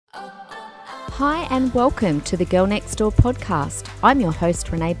Hi and welcome to the Girl Next Door podcast. I'm your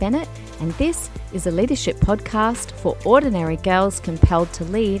host Renee Bennett, and this is a leadership podcast for ordinary girls compelled to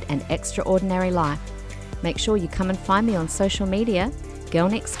lead an extraordinary life. Make sure you come and find me on social media,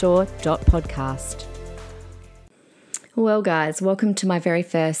 girlnextdoor.podcast. Well guys, welcome to my very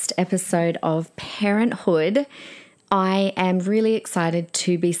first episode of Parenthood. I am really excited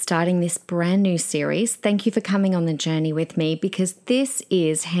to be starting this brand new series. Thank you for coming on the journey with me, because this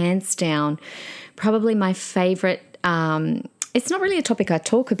is hands down probably my favorite. It's not really a topic I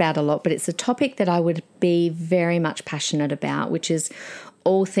talk about a lot, but it's a topic that I would be very much passionate about, which is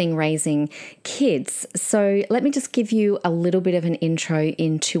all thing raising kids. So let me just give you a little bit of an intro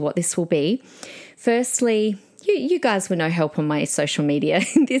into what this will be. Firstly, you guys will know help on my social media.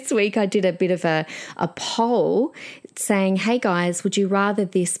 This week I did a bit of a poll saying, hey guys, would you rather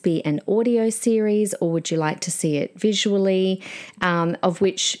this be an audio series or would you like to see it visually? Of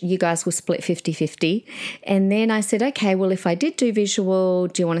which you guys will split 50-50. And then I said, okay, well, if I did do visual,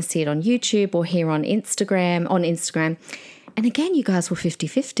 do you want to see it on YouTube or here on Instagram? And again, you guys were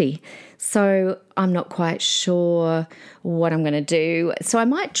 50-50. So I'm not quite sure what I'm going to do. So I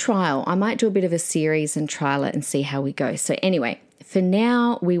might do a bit of a series and trial it and see how we go. So anyway, for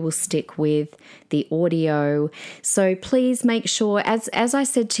now, we will stick with the audio. So please make sure, as I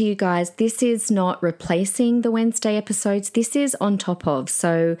said to you guys, this is not replacing the Wednesday episodes. This is on top of.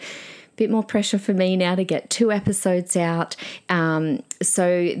 So bit more pressure for me now to get 2 episodes out.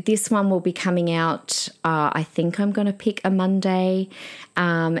 So this one will be coming out, I think I'm going to pick a Monday.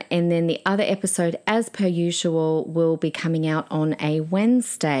 And then the other episode, as per usual, will be coming out on a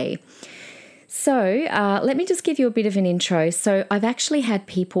Wednesday. So let me just give you a bit of an intro. So I've actually had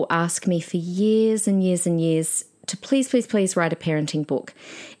people ask me for years and years and years to please write a parenting book.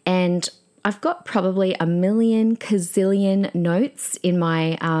 And I've got probably a million gazillion notes in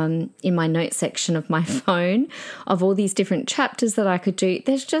my note section of my phone of all these different chapters that I could do.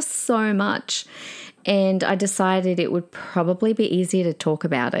 There's just so much. And I decided it would probably be easier to talk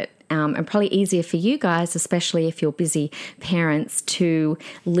about it. And probably easier for you guys, especially if you're busy parents, to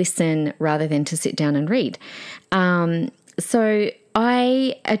listen rather than to sit down and read. So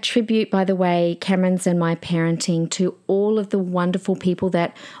I attribute, by the way, Cameron's and my parenting to all of the wonderful people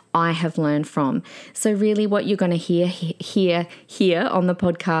that I have learned from. So really what you're going to hear here on the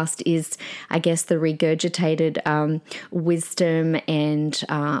podcast is, I guess, the regurgitated wisdom and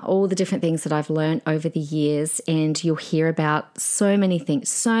all the different things that I've learned over the years. And you'll hear about so many things,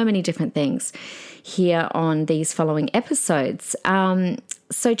 so many different things here on these following episodes.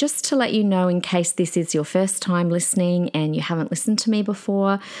 So just to let you know, in case this is your first time listening and you haven't listened to me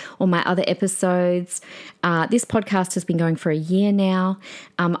before or my other episodes, this podcast has been going for a year now.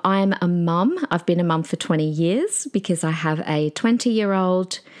 I'm a mum. I've been a mum for 20 years because I have a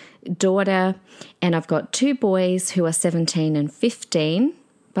 20-year-old daughter and I've got 2 boys who are 17 and 15.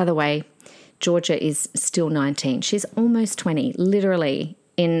 By the way, Georgia is still 19. She's almost 20, literally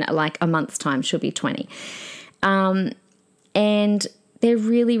in like a month's time, she'll be 20. And they're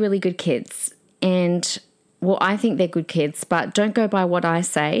really, really good kids. And well, I think they're good kids, but don't go by what I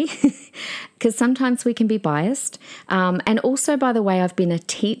say because sometimes we can be biased. And also, by the way, I've been a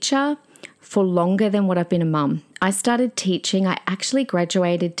teacher for longer than what I've been a mum. I started teaching. I actually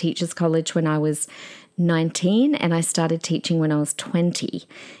graduated Teachers College when I was 19 and I started teaching when I was 20.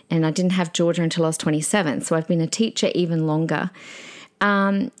 And I didn't have Georgia until I was 27. So I've been a teacher even longer.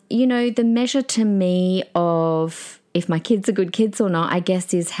 The measure to me of if my kids are good kids or not, I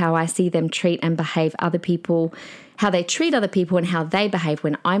guess, is how I see them treat and behave other people, how they treat other people and how they behave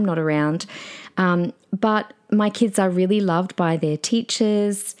when I'm not around. But my kids are really loved by their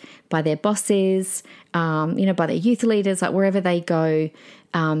teachers, by their bosses, by their youth leaders, like wherever they go,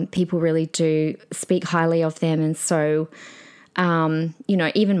 people really do speak highly of them. And so,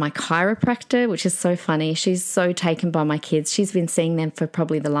 even my chiropractor, which is so funny, she's so taken by my kids. She's been seeing them for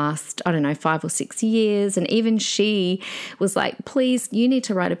probably the last, 5 or 6 years. And even she was like, please, you need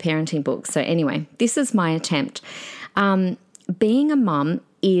to write a parenting book. So anyway, this is my attempt. Being a mum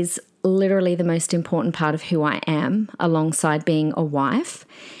is literally the most important part of who I am, alongside being a wife.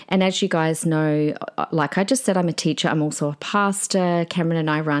 And as you guys know, like I just said, I'm a teacher. I'm also a pastor. Cameron and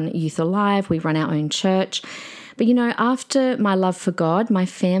I run Youth Alive. We run our own church. But after my love for God, my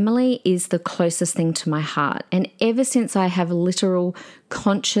family is the closest thing to my heart. And ever since I have literal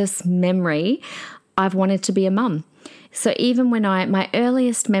conscious memory, I've wanted to be a mum. So even when my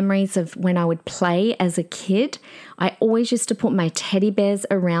earliest memories of when I would play as a kid, I always used to put my teddy bears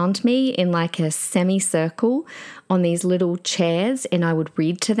around me in like a semicircle on these little chairs, and I would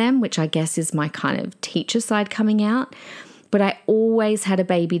read to them, which I guess is my kind of teacher side coming out. but I always had a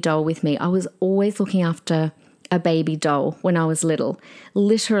baby doll with me. I was always looking after a baby doll when I was little.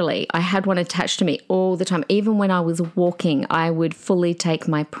 Literally, I had one attached to me all the time. Even when I was walking, I would fully take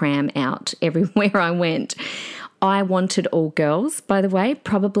my pram out everywhere I went. I wanted all girls, by the way,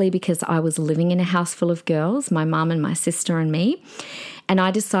 probably because I was living in a house full of girls, my mum and my sister and me. And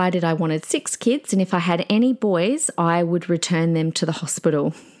I decided I wanted 6 kids, and if I had any boys, I would return them to the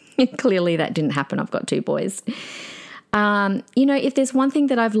hospital. Clearly that didn't happen. I've got 2 boys. If there's one thing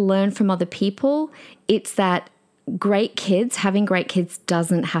that I've learned from other people, it's that having great kids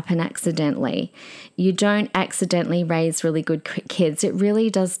doesn't happen accidentally. You don't accidentally raise really good kids. It really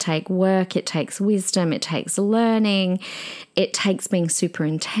does take work. It takes wisdom. It takes learning. It takes being super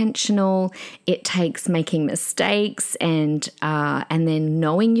intentional. It takes making mistakes and then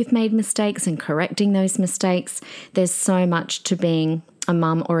knowing you've made mistakes and correcting those mistakes. There's so much to being a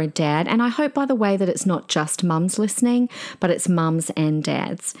mum or a dad. And I hope, by the way, that it's not just mums listening, but it's mums and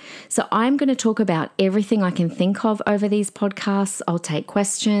dads. So I'm going to talk about everything I can think of over these podcasts. I'll take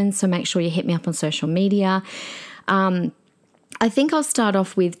questions, so make sure you hit me up on social media. I think I'll start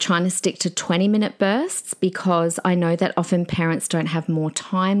off with trying to stick to 20-minute bursts because I know that often parents don't have more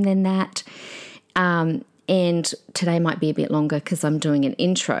time than that. And today might be a bit longer because I'm doing an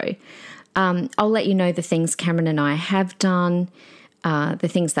intro. I'll let you know the things Cameron and I have done, the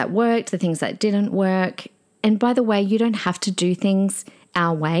things that worked, the things that didn't work. And by the way, you don't have to do things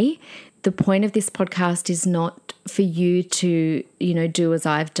our way. The point of this podcast is not for you to, do as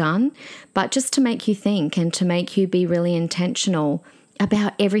I've done, but just to make you think and to make you be really intentional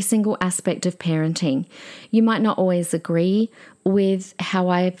about every single aspect of parenting. You might not always agree with how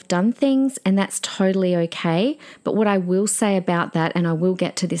I've done things, and that's totally okay. But what I will say about that, and I will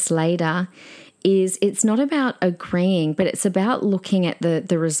get to this later, is it's not about agreeing, but it's about looking at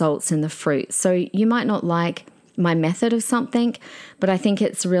the results and the fruit. So you might not like my method of something, but I think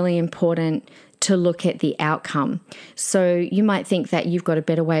it's really important to look at the outcome. So you might think that you've got a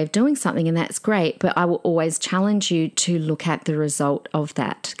better way of doing something, and that's great, but I will always challenge you to look at the result of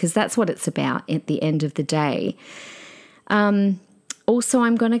that, because that's what it's about at the end of the day. Also,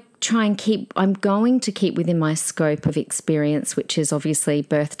 I'm going to keep within my scope of experience, which is obviously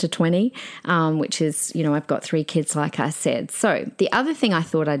birth to 20, which is, I've got 3 kids, like I said. So the other thing I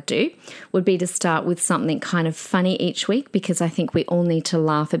thought I'd do would be to start with something kind of funny each week, because I think we all need to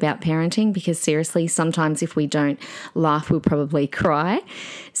laugh about parenting, because seriously, sometimes if we don't laugh, we'll probably cry.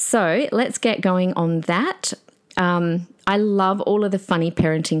 So let's get going on that. I love all of the funny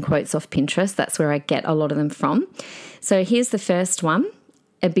parenting quotes off Pinterest. That's where I get a lot of them from. So here's the first one,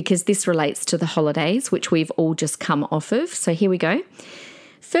 because this relates to the holidays, which we've all just come off of. So here we go.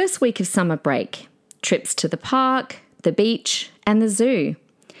 First week of summer break, trips to the park, the beach, and the zoo.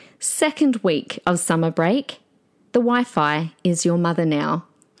 Second week of summer break, the Wi-Fi is your mother now.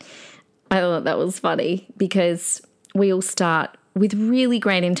 I thought that was funny because we all start with really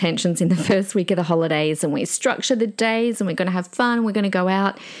great intentions in the first week of the holidays, and we structure the days and we're going to have fun, we're going to go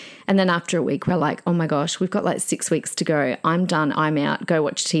out. And then after a week, we're like, oh my gosh, we've got like 6 weeks to go. I'm done. I'm out. Go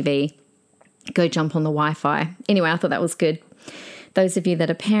watch TV. Go jump on the Wi-Fi. Anyway, I thought that was good. Those of you that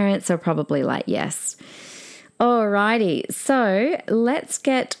are parents are probably like, yes. Alrighty. So let's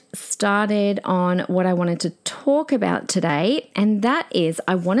get started on what I wanted to talk about today. And that is,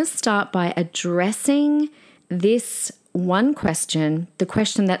 I want to start by addressing this one question, the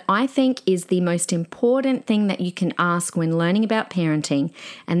question that I think is the most important thing that you can ask when learning about parenting,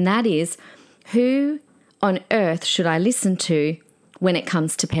 and that is, who on earth should I listen to when it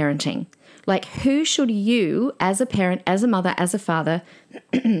comes to parenting? Like, who should you, as a parent, as a mother, as a father,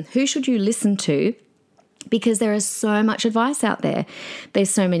 who should you listen to? Because there is so much advice out there. There's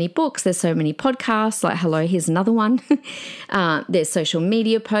so many books, there's so many podcasts, like, hello, here's another one. There's social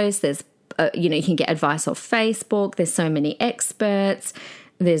media posts, there's you can get advice off Facebook. There's so many experts.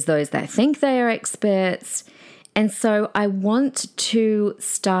 There's those that think they are experts. And so I want to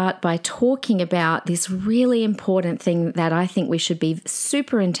start by talking about this really important thing that I think we should be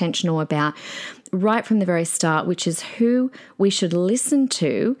super intentional about right from the very start, which is who we should listen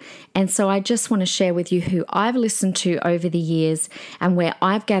to. And so I just want to share with you who I've listened to over the years and where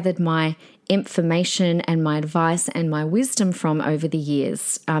I've gathered my information and my advice and my wisdom from over the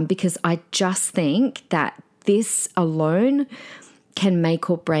years, because I just think that this alone can make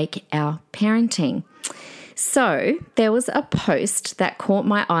or break our parenting. So there was a post that caught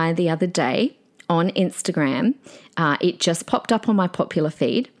my eye the other day on Instagram. It just popped up on my popular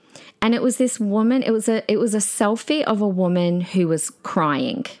feed, and it was this woman. It was a selfie of a woman who was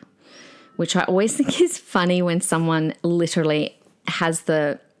crying, which I always think is funny when someone literally has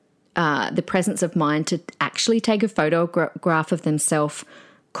the the presence of mind to actually take a photograph of themselves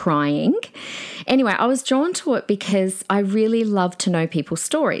crying. Anyway, I was drawn to it because I really love to know people's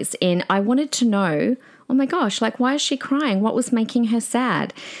stories, and I wanted to know, oh my gosh, like, why is she crying? What was making her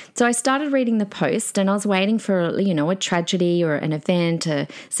sad? So I started reading the post, and I was waiting for, a tragedy or an event, a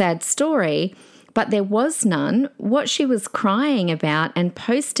sad story, but there was none. What she was crying about and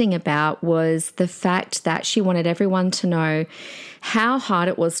posting about was the fact that she wanted everyone to know how hard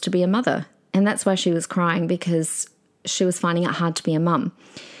it was to be a mother. And that's why she was crying, because she was finding it hard to be a mum.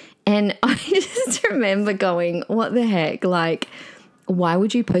 And I just remember going, what the heck? Like, why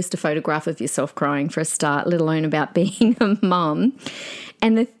would you post a photograph of yourself crying for a start, let alone about being a mum?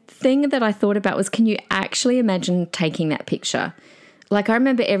 And the thing that I thought about was, can you actually imagine taking that picture? Like, I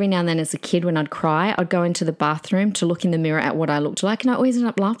remember every now and then as a kid when I'd cry, I'd go into the bathroom to look in the mirror at what I looked like, and I always ended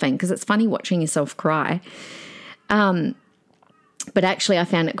up laughing because it's funny watching yourself cry. But actually I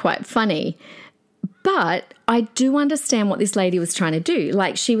found it quite funny. But I do understand what this lady was trying to do.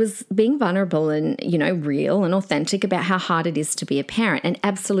 Like, she was being vulnerable and, real and authentic about how hard it is to be a parent. And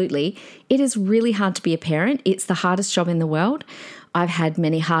absolutely, it is really hard to be a parent. It's the hardest job in the world. I've had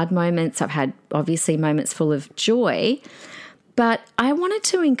many hard moments. I've had, obviously, moments full of joy. But I wanted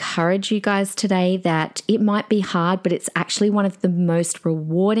to encourage you guys today that it might be hard, but it's actually one of the most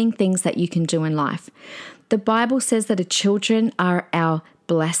rewarding things that you can do in life. The Bible says that our children are our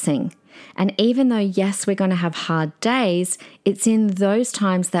blessing. And even though, yes, we're going to have hard days, it's in those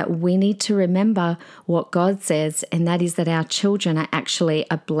times that we need to remember what God says, and that is that our children are actually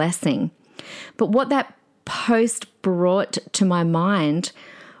a blessing. But what that post brought to my mind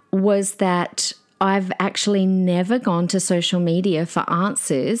was that I've actually never gone to social media for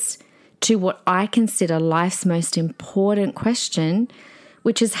answers to what I consider life's most important question,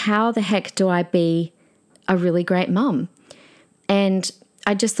 which is, how the heck do I be a really great mum? And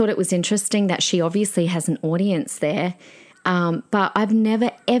I just thought it was interesting that she obviously has an audience there, but I've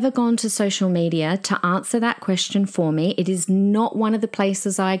never, ever gone to social media to answer that question for me. It is not one of the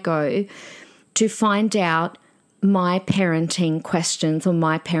places I go to find out my parenting questions or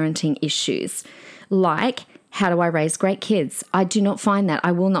my parenting issues. Like, how do I raise great kids? I do not find that.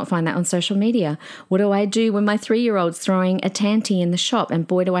 I will not find that on social media. What do I do when my 3-year-old's throwing a tanty in the shop? And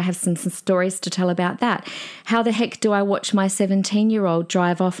boy, do I have some stories to tell about that. How the heck do I watch my 17-year-old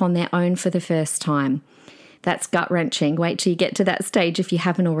drive off on their own for the first time? That's gut-wrenching. Wait till you get to that stage if you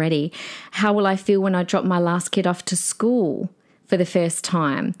haven't already. How will I feel when I drop my last kid off to school for the first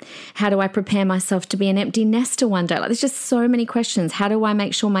time? How do I prepare myself to be an empty nester one day? Like, there's just so many questions. How do I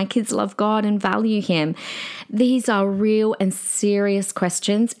make sure my kids love God and value Him? These are real and serious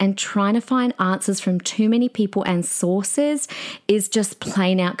questions, and trying to find answers from too many people and sources is just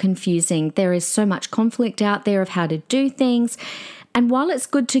plain out confusing. There is so much conflict out there of how to do things. And while it's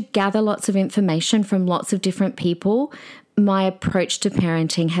good to gather lots of information from lots of different people, my approach to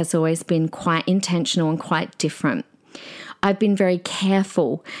parenting has always been quite intentional and quite different. I've been very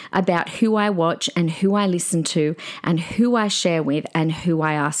careful about who I watch and who I listen to and who I share with and who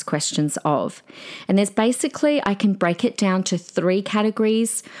I ask questions of. And there's basically, I can break it down to 3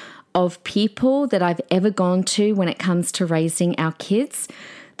 categories of people that I've ever gone to when it comes to raising our kids.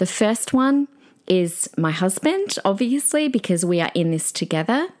 The first one is my husband, obviously, because we are in this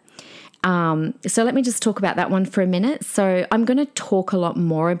together. So let me just talk about that one for a minute. So I'm going to talk a lot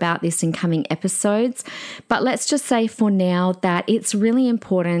more about this in coming episodes, but let's just say for now that it's really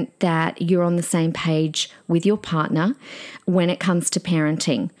important that you're on the same page with your partner when it comes to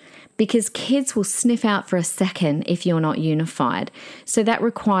parenting, because kids will sniff out for a second if you're not unified. So that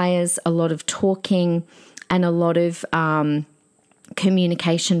requires a lot of talking and a lot of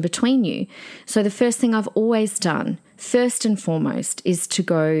communication between you. So the first thing I've always done, first and foremost, is to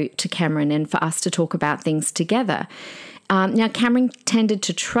go to Cameron and for us to talk about things together. Now, Cameron tended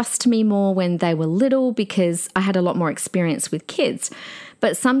to trust me more when they were little because I had a lot more experience with kids.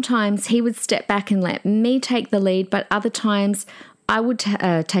 But sometimes he would step back and let me take the lead, but other times I would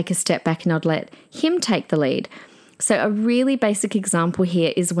take a step back and I'd let him take the lead. So a really basic example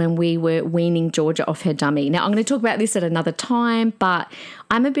here is when we were weaning Georgia off her dummy. Now, I'm going to talk about this at another time, but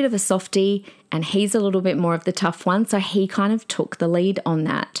I'm a bit of a softie and he's a little bit more of the tough one. So he kind of took the lead on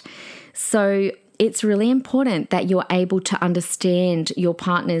that. So it's really important that you're able to understand your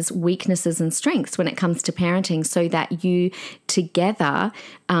partner's weaknesses and strengths when it comes to parenting so that you together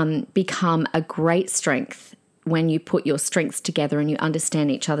become a great strength when you put your strengths together and you understand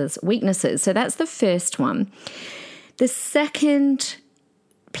each other's weaknesses. So that's the first one. The second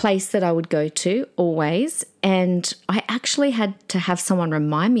place that I would go to always, and I actually had to have someone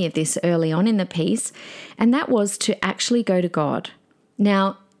remind me of this early on in the piece, and that was to actually go to God.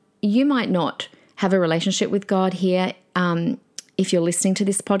 Now, you might not have a relationship with God here if you're listening to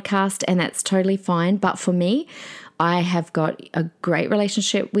this podcast, and that's totally fine. But for me, I have got a great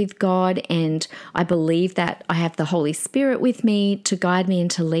relationship with God, and I believe that I have the Holy Spirit with me to guide me and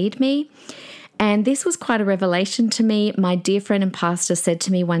to lead me. And this was quite a revelation to me. My dear friend and pastor said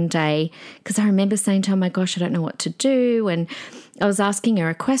to me one day, because I remember saying to her, oh my gosh, I don't know what to do. And I was asking her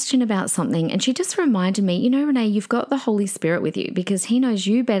a question about something, and she just reminded me, Renee, you've got the Holy Spirit with you because he knows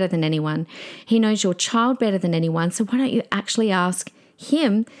you better than anyone. He knows your child better than anyone. So why don't you actually ask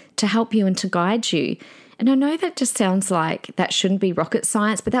him to help you and to guide you? And I know that just sounds like that shouldn't be rocket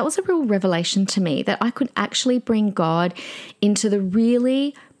science, but that was a real revelation to me that I could actually bring God into the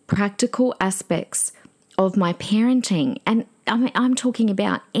really practical aspects of my parenting. And I mean, I'm talking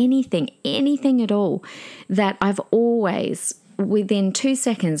about anything at all, that I've always, within 2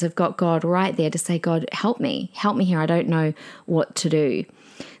 seconds, have got God right there to say, God, help me here. I don't know what to do.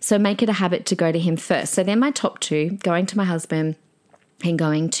 So make it a habit to go to him first. So they're my top two, going to my husband and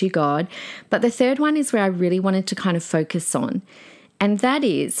going to God. But the third one is where I really wanted to kind of focus on. And that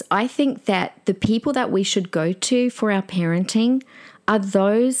is, I think that the people that we should go to for our parenting are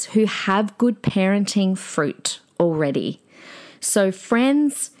those who have good parenting fruit already. So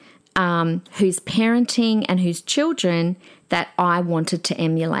friends whose parenting and whose children that I wanted to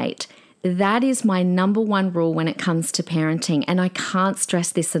emulate. That is my number one rule when it comes to parenting, and I can't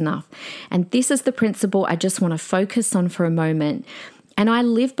stress this enough. And this is the principle I just want to focus on for a moment. And I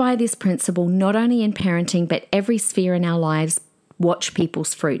live by this principle not only in parenting, but every sphere in our lives. Watch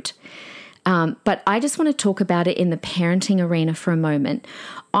people's fruit. But I just want to talk about it in the parenting arena for a moment.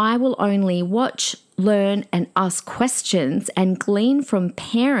 I will only watch, learn, and ask questions and glean from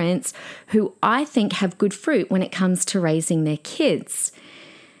parents who I think have good fruit when it comes to raising their kids.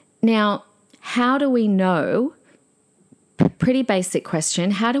 Now, how do we know? Pretty basic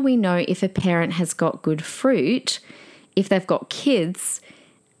question. How do we know if a parent has got good fruit, if they've got kids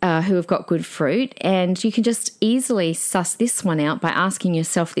who have got good fruit? And you can just easily suss this one out by asking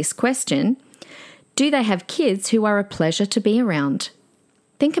yourself this question. Do they have kids who are a pleasure to be around?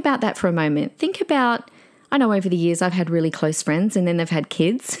 Think about that for a moment. Think about, I know over the years I've had really close friends and then they've had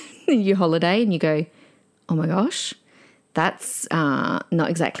kids. You holiday and you go, oh my gosh, that's not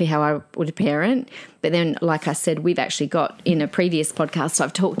exactly how I would parent. But then, like I said, we've actually got, in a previous podcast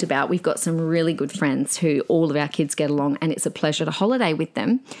I've talked about, we've got some really good friends who all of our kids get along, and it's a pleasure to holiday with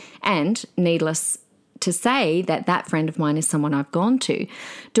them. And needless to say that that friend of mine is someone I've gone to.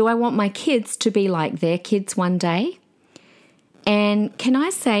 Do I want my kids to be like their kids one day? And can I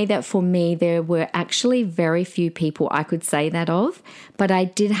say that for me, there were actually very few people I could say that of, but I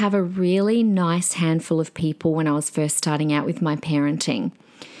did have a really nice handful of people when I was first starting out with my parenting.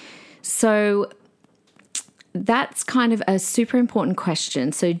 So that's kind of a super important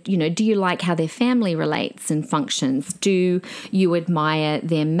question. So, do you like how their family relates and functions? Do you admire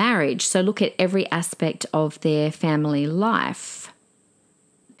their marriage? So look at every aspect of their family life.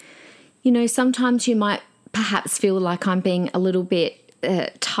 Sometimes you might perhaps feel like I'm being a little bit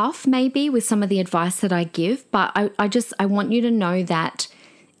tough maybe with some of the advice that I give, but I want you to know that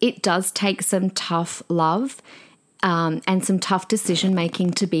it does take some tough love and some tough decision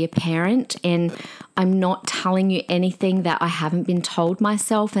making to be a parent. And I'm not telling you anything that I haven't been told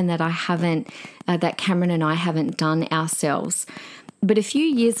myself and that that Cameron and I haven't done ourselves. But a few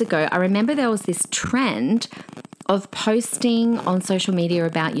years ago, I remember there was this trend of posting on social media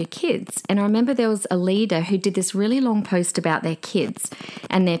about your kids. And I remember there was a leader who did this really long post about their kids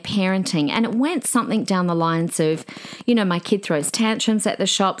and their parenting. And it went something down the lines of, my kid throws tantrums at the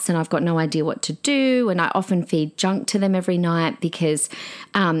shops and I've got no idea what to do. And I often feed junk to them every night because,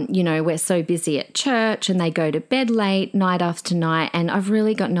 we're so busy at church and they go to bed late night after night. And I've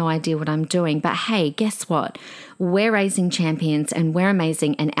really got no idea what I'm doing. But hey, guess what? We're raising champions and we're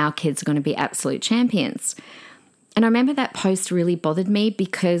amazing and our kids are going to be absolute champions. And I remember that post really bothered me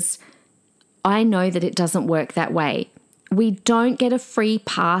because I know that it doesn't work that way. We don't get a free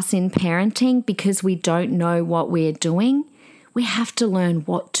pass in parenting because we don't know what we're doing. We have to learn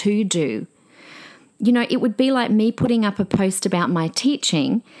what to do. It would be like me putting up a post about my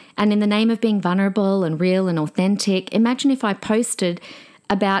teaching, and in the name of being vulnerable and real and authentic, imagine if I posted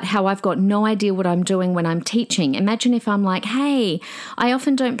about how I've got no idea what I'm doing when I'm teaching. Imagine if I'm like, hey, I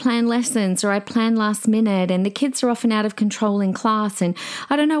often don't plan lessons or I plan last minute and the kids are often out of control in class and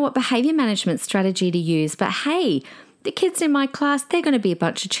I don't know what behavior management strategy to use. But hey, the kids in my class, they're going to be a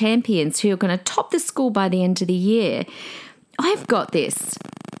bunch of champions who are going to top the school by the end of the year. I've got this.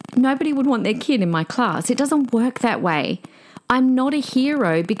 Nobody would want their kid in my class. It doesn't work that way. I'm not a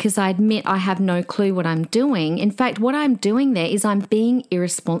hero because I admit I have no clue what I'm doing. In fact, what I'm doing there is I'm being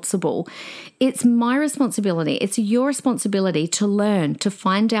irresponsible. It's my responsibility. It's your responsibility to learn, to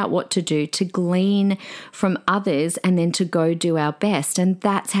find out what to do, to glean from others, and then to go do our best. And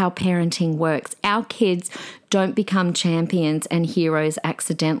that's how parenting works. Our kids don't become champions and heroes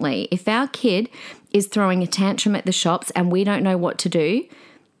accidentally. If our kid is throwing a tantrum at the shops and we don't know what to do,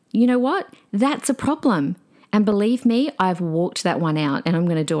 you know what? That's a problem. And believe me, I've walked that one out, and I'm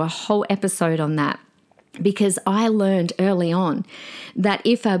going to do a whole episode on that. Because I learned early on that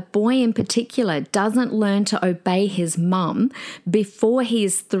if a boy in particular doesn't learn to obey his mum before he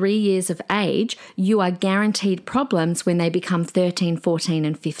is 3 years of age, you are guaranteed problems when they become 13, 14,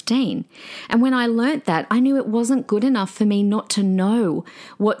 and 15. And when I learned that, I knew it wasn't good enough for me not to know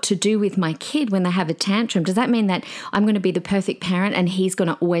what to do with my kid when they have a tantrum. Does that mean that I'm going to be the perfect parent and he's going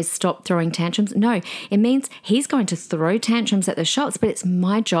to always stop throwing tantrums? No, it means he's going to throw tantrums at the shops, but it's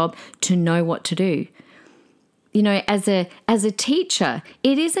my job to know what to do. You know, as a teacher,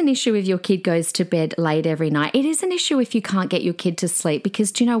 it is an issue if your kid goes to bed late every night. It is an issue if you can't get your kid to sleep,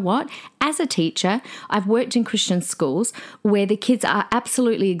 because do you know what? As a teacher, I've worked in Christian schools where the kids are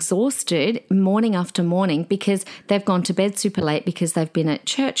absolutely exhausted morning after morning because they've gone to bed super late because they've been at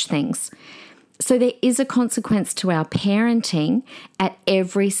church things. So there is a consequence to our parenting at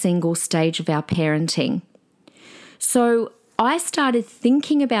every single stage of our parenting. So I started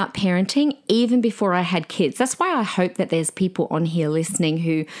thinking about parenting even before I had kids. That's why I hope that there's people on here listening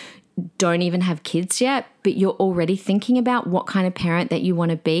who don't even have kids yet, but you're already thinking about what kind of parent that you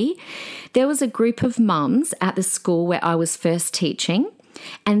want to be. There was a group of mums at the school where I was first teaching,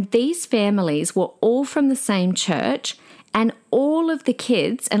 and these families were all from the same church, and all of the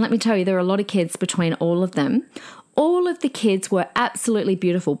kids, and let me tell you, there are a lot of kids between all of them, all of the kids were absolutely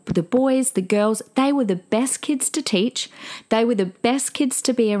beautiful. The boys, the girls, they were the best kids to teach. They were the best kids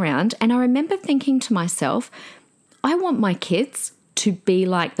to be around. And I remember thinking to myself, I want my kids to be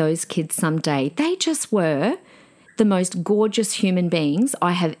like those kids someday. They just were the most gorgeous human beings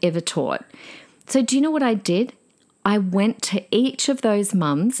I have ever taught. So do you know what I did? I went to each of those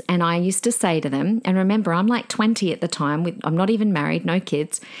mums and I used to say to them, and remember, I'm like 20 at the time. I'm not even married, no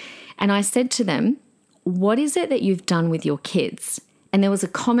kids. And I said to them, what is it that you've done with your kids? And there was a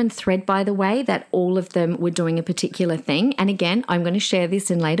common thread, by the way, that all of them were doing a particular thing. And again, I'm going to share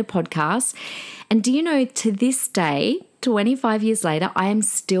this in later podcasts. And do you know, to this day, 25 years later, I am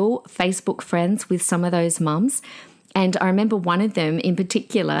still Facebook friends with some of those mums. And I remember one of them in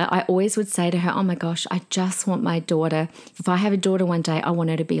particular, I always would say to her, oh my gosh, I just want my daughter. If I have a daughter one day, I want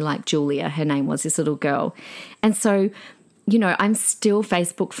her to be like Julia. Her name was, this little girl. And so, you know, I'm still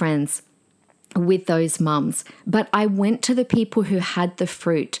Facebook friends with those mums, but I went to the people who had the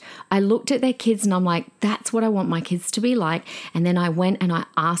fruit. I looked at their kids and I'm like, that's what I want my kids to be like. And then I went and I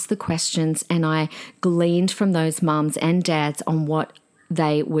asked the questions and I gleaned from those mums and dads on what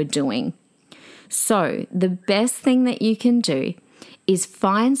they were doing. So the best thing that you can do is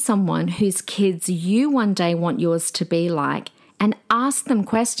find someone whose kids you one day want yours to be like and ask them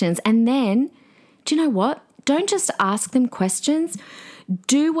questions. And then, do you know what? Don't just ask them questions.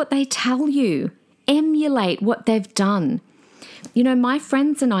 Do what they tell you. Emulate what they've done. You know, my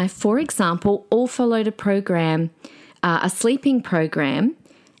friends and I, for example, all followed a program, a sleeping program,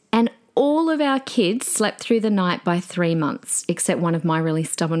 and all of our kids slept through the night by 3 months, except one of my really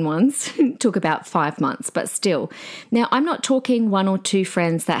stubborn ones took about 5 months, but still. Now, I'm not talking 1 or 2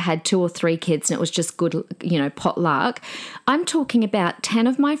 friends that had 2 or 3 kids and it was just good, you know, pot luck. I'm talking about 10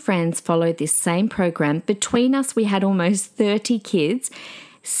 of my friends followed this same program. Between us, we had almost 30 kids.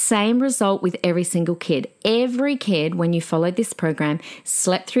 Same result with every single kid. Every kid, when you followed this program,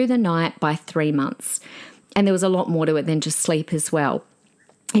 slept through the night by 3 months. And there was a lot more to it than just sleep as well.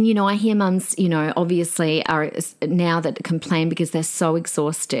 And, you know, I hear mums, you know, obviously are now that complain because they're so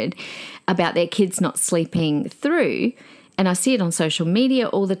exhausted about their kids not sleeping through. And I see it on social media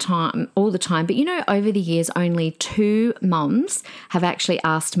all the time. But, you know, over the years, only 2 mums have actually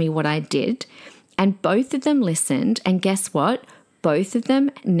asked me what I did. And both of them listened. And guess what? Both of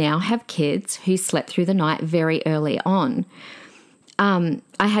them now have kids who slept through the night very early on.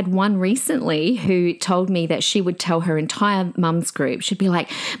 I had one recently who told me that she would tell her entire mums group, she'd be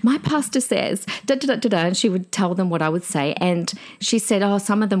like, my pastor says, and she would tell them what I would say. And she said, oh,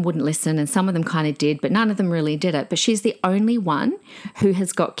 some of them wouldn't listen and some of them kind of did, but none of them really did it. But she's the only one who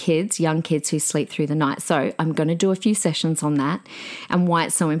has got kids, young kids who sleep through the night. So I'm going to do a few sessions on that and why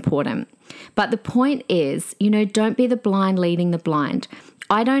it's so important. But the point is, you know, don't be the blind leading the blind.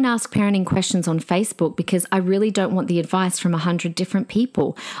 I don't ask parenting questions on Facebook because I really don't want the advice from 100 different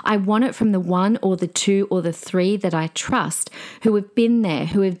people. I want it from the one or the two or the three that I trust, who have been there,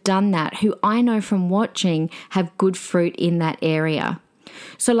 who have done that, who I know from watching have good fruit in that area.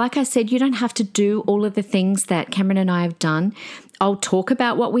 So like I said, you don't have to do all of the things that Cameron and I have done. I'll talk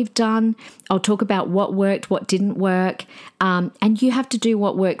about what we've done. I'll talk about what worked, what didn't work. And you have to do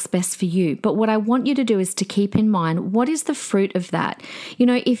what works best for you. But what I want you to do is to keep in mind, what is the fruit of that? You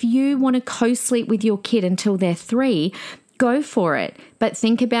know, if you want to co-sleep with your kid until they're 3, go for it, but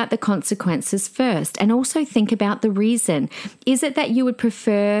think about the consequences first, and also think about the reason. Is it that you would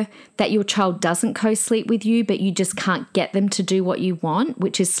prefer that your child doesn't co-sleep with you, but you just can't get them to do what you want,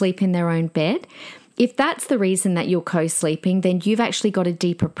 which is sleep in their own bed? If that's the reason that you're co-sleeping, then you've actually got a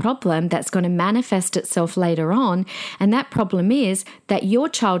deeper problem that's going to manifest itself later on. And that problem is that your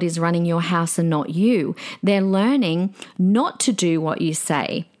child is running your house and not you. They're learning not to do what you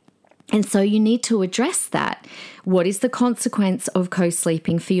say. And so you need to address that. What is the consequence of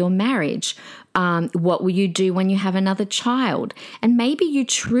co-sleeping for your marriage? What will you do when you have another child? And maybe you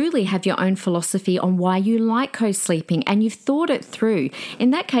truly have your own philosophy on why you like co-sleeping and you've thought it through.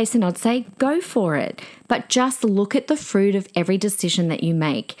 In that case, then I'd say go for it. But just look at the fruit of every decision that you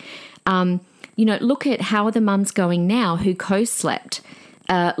make. Look at how are the mums going now who co-slept.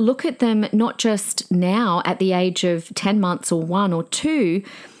 Look at them not just now at the age of 10 months or 1 or 2.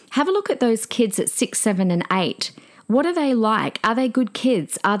 Have a look at those kids at 6, 7, and 8. What are they like? Are they good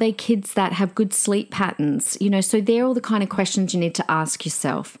kids? Are they kids that have good sleep patterns? So they're all the kind of questions you need to ask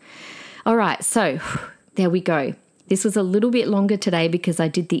yourself. All right, so there we go. This was a little bit longer today because I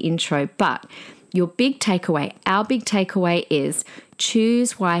did the intro, but our big takeaway is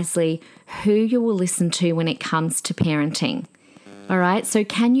choose wisely who you will listen to when it comes to parenting. All right, so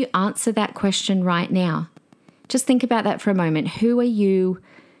can you answer that question right now? Just think about that for a moment. Who are you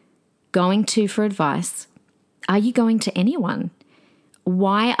going to for advice? Are you going to anyone?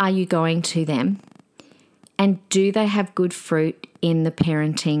 Why are you going to them? And do they have good fruit in the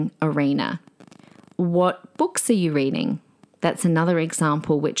parenting arena? What books are you reading? That's another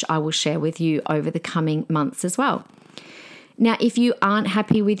example which I will share with you over the coming months as well. Now, if you aren't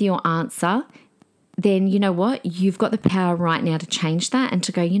happy with your answer, then you know what? You've got the power right now to change that and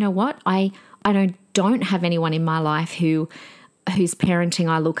to go, you know what? I don't have anyone in my life whose parenting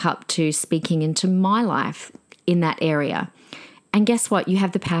I look up to speaking into my life in that area. And guess what? You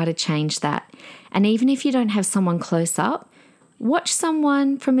have the power to change that. And even if you don't have someone close up, watch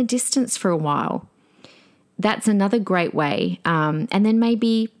someone from a distance for a while. That's another great way. And then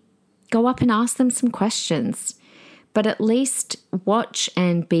maybe go up and ask them some questions. But at least watch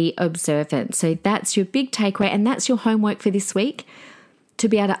and be observant. So that's your big takeaway, and that's your homework for this week, to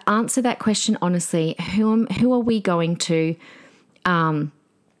be able to answer that question honestly. Who are we going to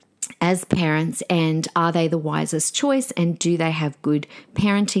as parents, and are they the wisest choice, and do they have good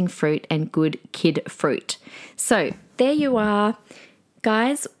parenting fruit and good kid fruit? So there you are,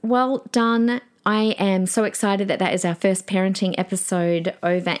 guys. Well done. I am so excited that is our first parenting episode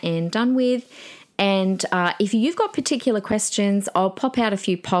over and done with. And if you've got particular questions, I'll pop out a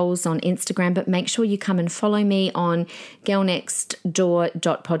few polls on Instagram, but make sure you come and follow me on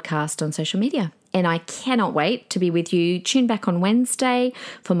girlnextdoor.podcast on social media. And I cannot wait to be with you. Tune back on Wednesday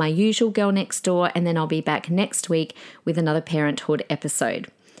for my usual Girl Next Door, and then I'll be back next week with another parenthood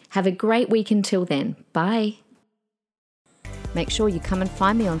episode. Have a great week until then. Bye. Make sure you come and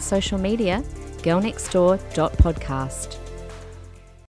find me on social media, girlnextdoor.podcast.